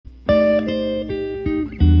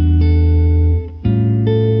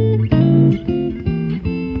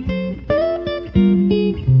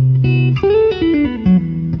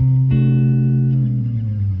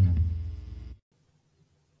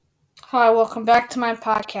Hi, welcome back to my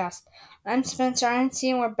podcast. I'm Spencer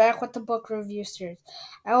Einstein, and we're back with the book review series.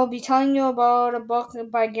 I will be telling you about a book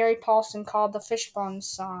by Gary Paulsen called The Fishbone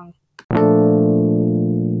Song.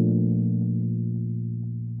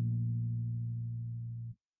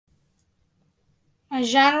 The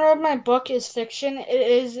genre of my book is fiction. It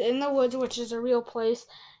is in the woods, which is a real place,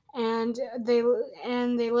 and they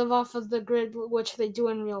live off of the grid, which they do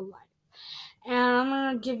in real life. And I'm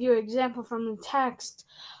gonna give you an example from the text,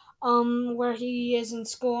 where he is in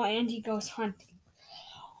school and he goes hunting.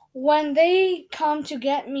 When they come to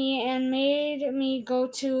get me and made me go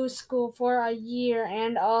to school for a year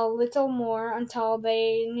and a little more until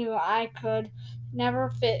they knew I could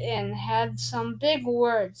never fit in, had some big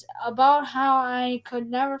words about how I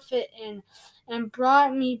could never fit in, and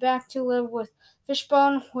brought me back to live with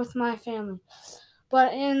Fishbone with my family.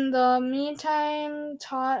 But in the meantime,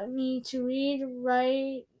 taught me to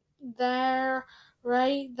read there.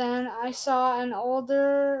 Right then, I saw an old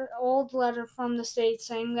letter from the States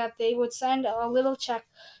saying that they would send a little check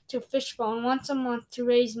to Fishbone once a month to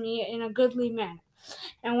raise me in a goodly manner.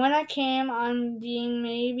 And when I came on being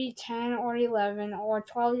maybe 10 or 11 or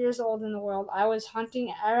 12 years old in the world, I was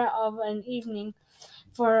hunting of an evening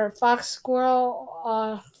for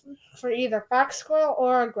for either fox squirrel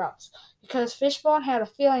or a grouse, because Fishbone had a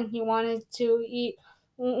feeling he wanted to eat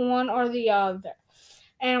one or the other.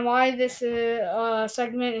 And why this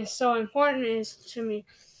segment is so important is to me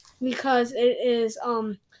because it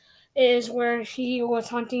is where he was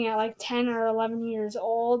hunting at like 10 or 11 years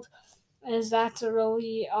old, as that's a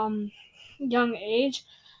really young age.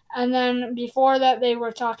 And then before that, they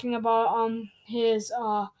were talking about his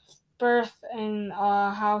birth and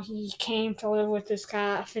how he came to live with this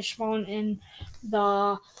cat Fishbone in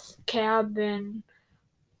the cabin.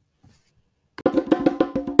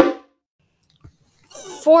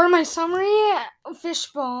 For my summary,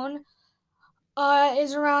 Fishbone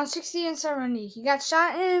is around 60 and 70. He got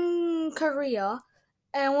shot in Korea,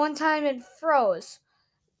 and one time it froze,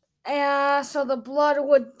 and so the blood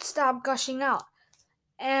would stop gushing out.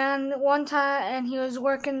 And one time, and he was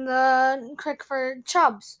working the creek for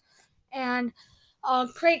chubs, and a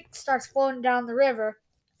creek starts flowing down the river,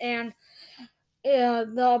 and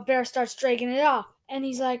the bear starts dragging it off, and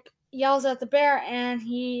he's like yells at the bear, and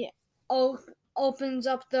he opens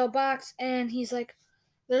up the box, and he's like,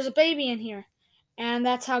 "There's a baby in here." And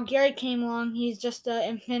that's how Gary came along. He's just an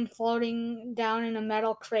infant floating down in a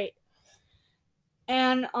metal crate.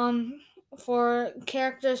 And for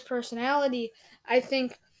character's personality, I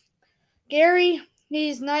think Gary,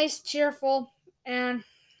 he's nice, cheerful, and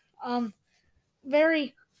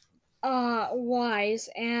very wise.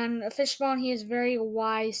 And Fishbone, he is very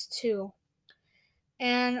wise too.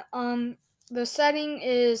 And the setting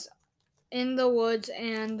is in the woods,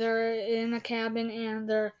 and they're in a cabin,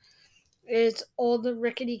 and it's old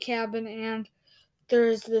rickety cabin, and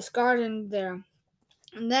there's this garden there.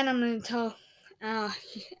 And then I'm going to tell, uh,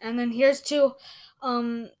 and then here's two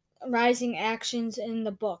rising actions in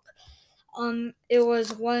the book. It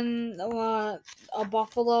was when a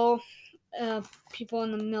buffalo, people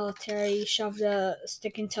in the military shoved a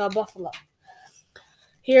stick into a buffalo.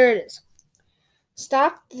 Here it is.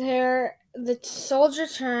 Stopped there, the soldier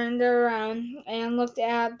turned around and looked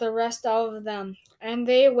at the rest of them, and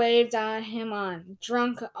they waved him on.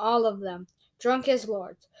 Drunk, all of them. Drunk as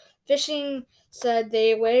lords. Fishing said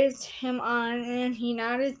they waved him on, and he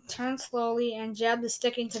nodded, turned slowly, and jabbed the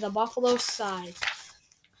stick into the buffalo's side.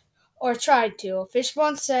 Or tried to.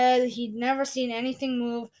 Fishbone said he'd never seen anything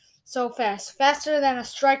move so fast. Faster than a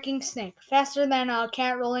striking snake. Faster than a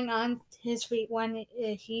cat rolling on his feet when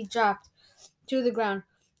he dropped to the ground.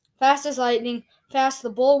 Fast as lightning, fast the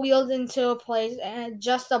bull wheeled into place, and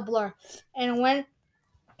just a blur, and went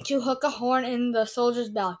to hook a horn in the soldier's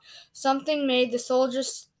belly. Something made the soldier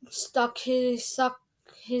suck his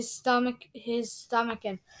stomach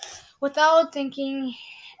in. Without thinking,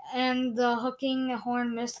 and the hooking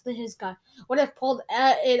horn missed his gut, would have pulled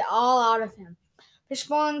it all out of him.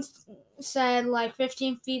 Fishbone said like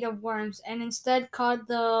 15 feet of worms, and instead caught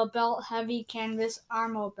the belt heavy canvas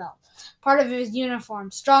armor belt, part of his uniform,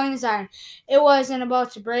 strong as iron. It wasn't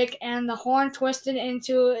about to break, and the horn twisted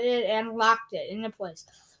into it and locked it into place.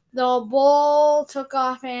 The bull took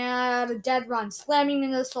off at a dead run, slamming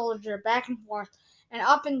into the soldier, back and forth, and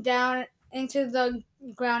up and down into the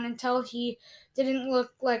ground until he didn't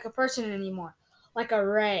look like a person anymore, like a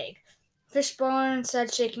rag. Fishbone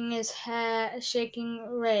said, shaking his head, shaking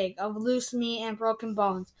rag of loose meat and broken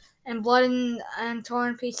bones, and blood and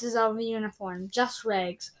torn pieces of the uniform, just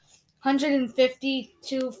rags.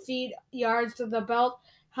 152 feet yards of the belt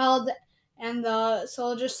held, and the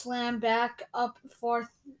soldier slammed back up forth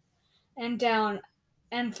and down,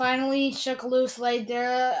 and finally shook loose, lay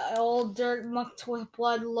there, old dirt mucked with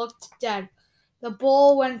blood, looked dead. The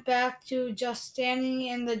bull went back to just standing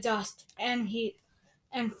in the dust and heat,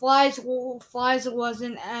 and flies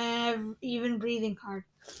wasn't even breathing hard.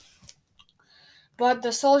 But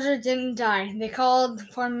the soldier didn't die. They called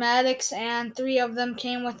for medics, and three of them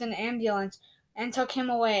came with an ambulance and took him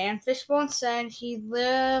away. And Fishbone said he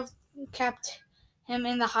kept him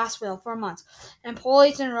in the hospital for months, and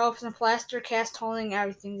pulleys and ropes and plaster cast holding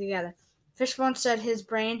everything together. Fishbone said his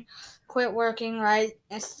brain quit working right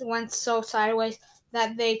and went so sideways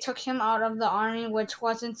that they took him out of the army, which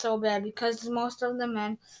wasn't so bad because most of the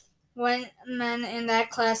men in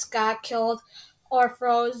that class got killed or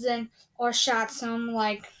frozen or shot. Some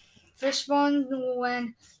like Fishbone,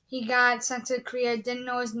 when he got sent to Korea, didn't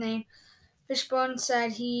know his name. Fishbone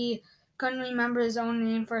said he couldn't remember his own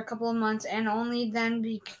name for a couple of months, and only then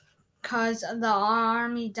because the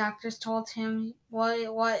army doctors told him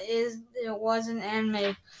it was an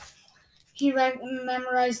anime. He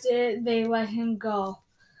memorized it. They let him go.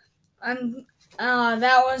 And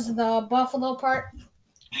that was the Buffalo part.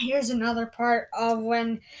 Here's another part of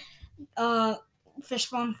when uh,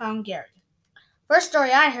 Fishbone found Gary. First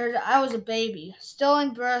story I heard, I was a baby, still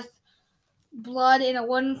in birth, blood in a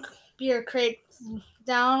wooden beer crate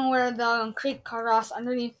down where the creek crossed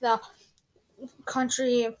underneath the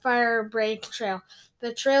country fire break trail.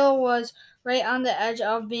 The trail was right on the edge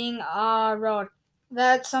of being a road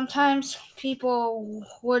that sometimes people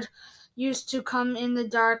would used to come in the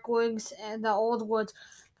dark woods, the old woods,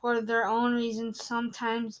 for their own reasons,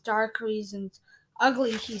 sometimes dark reasons.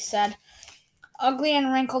 Ugly, he said. Ugly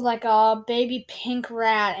and wrinkled like a baby pink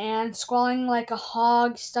rat, and squalling like a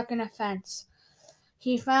hog stuck in a fence.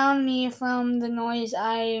 He found me from the noise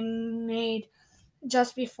I made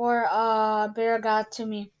just before a bear got to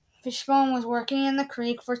me. Fishbone was working in the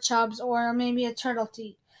creek for chubs or maybe a turtle to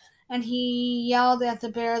eat, and he yelled at the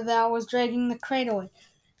bear that was dragging the crate away,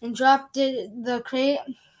 and dropped the crate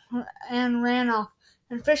and ran off.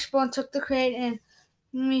 And Fishbone took the crate, and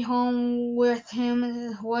me home with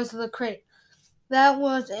him was the crate. That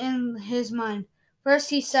was in his mind. First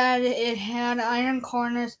he said it had iron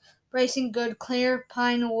corners, bracing good clear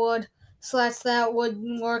pine wood slats that would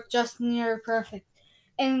work just near perfect,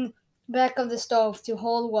 in back of the stove to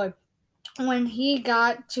hold wood. When he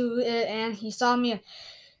got to it and he saw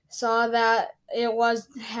that it was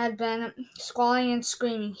had been squalling and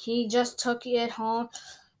screaming, he just took it home,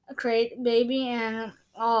 crate, baby, and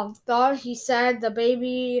all. Thought he said the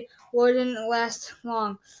baby wouldn't last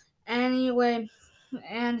long. Anyway,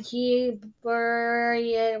 and he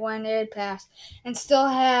bury it when it passed, and still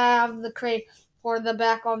have the crate for the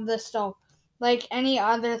back of the stove, like any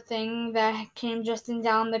other thing that came drifting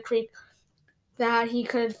down the creek that he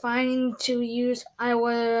could find to use. I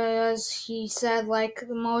was, he said, like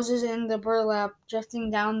Moses in the burlap drifting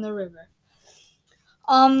down the river.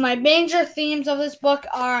 My major themes of this book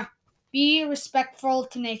are be respectful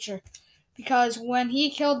to nature, because when he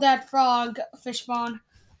killed that frog, not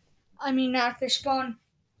Fishbone,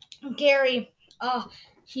 Gary,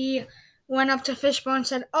 he went up to Fishbone and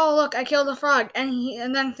said, "Oh, look, I killed a frog,"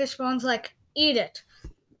 and then Fishbone's like, "Eat it,"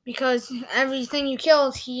 because everything you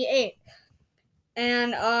killed, he ate,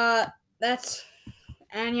 and that's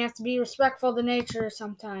and you have to be respectful to nature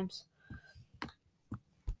sometimes.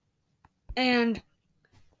 And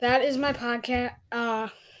that is my podcast.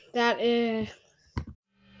 That is.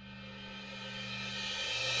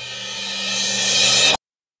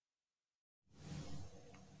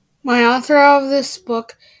 My author of this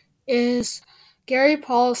book is Gary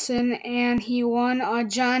Paulson, and he won a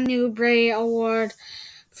John Newbery Award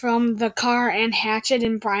from the Car and Hatchet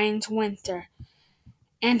in Brian's Winter.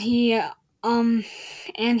 And he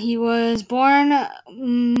was born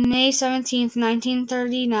May 17th,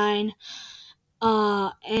 1939,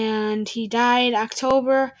 and he died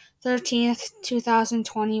October 13th,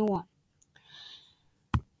 2021.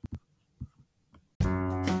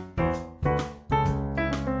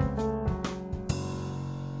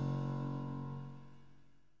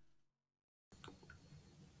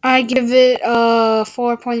 I give it a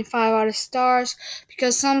 4.5 out of stars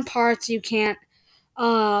because some parts you can't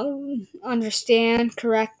understand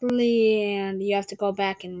correctly and you have to go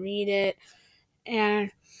back and read it. And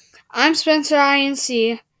I'm Spencer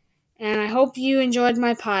INC, and I hope you enjoyed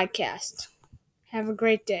my podcast. Have a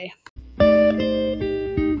great day.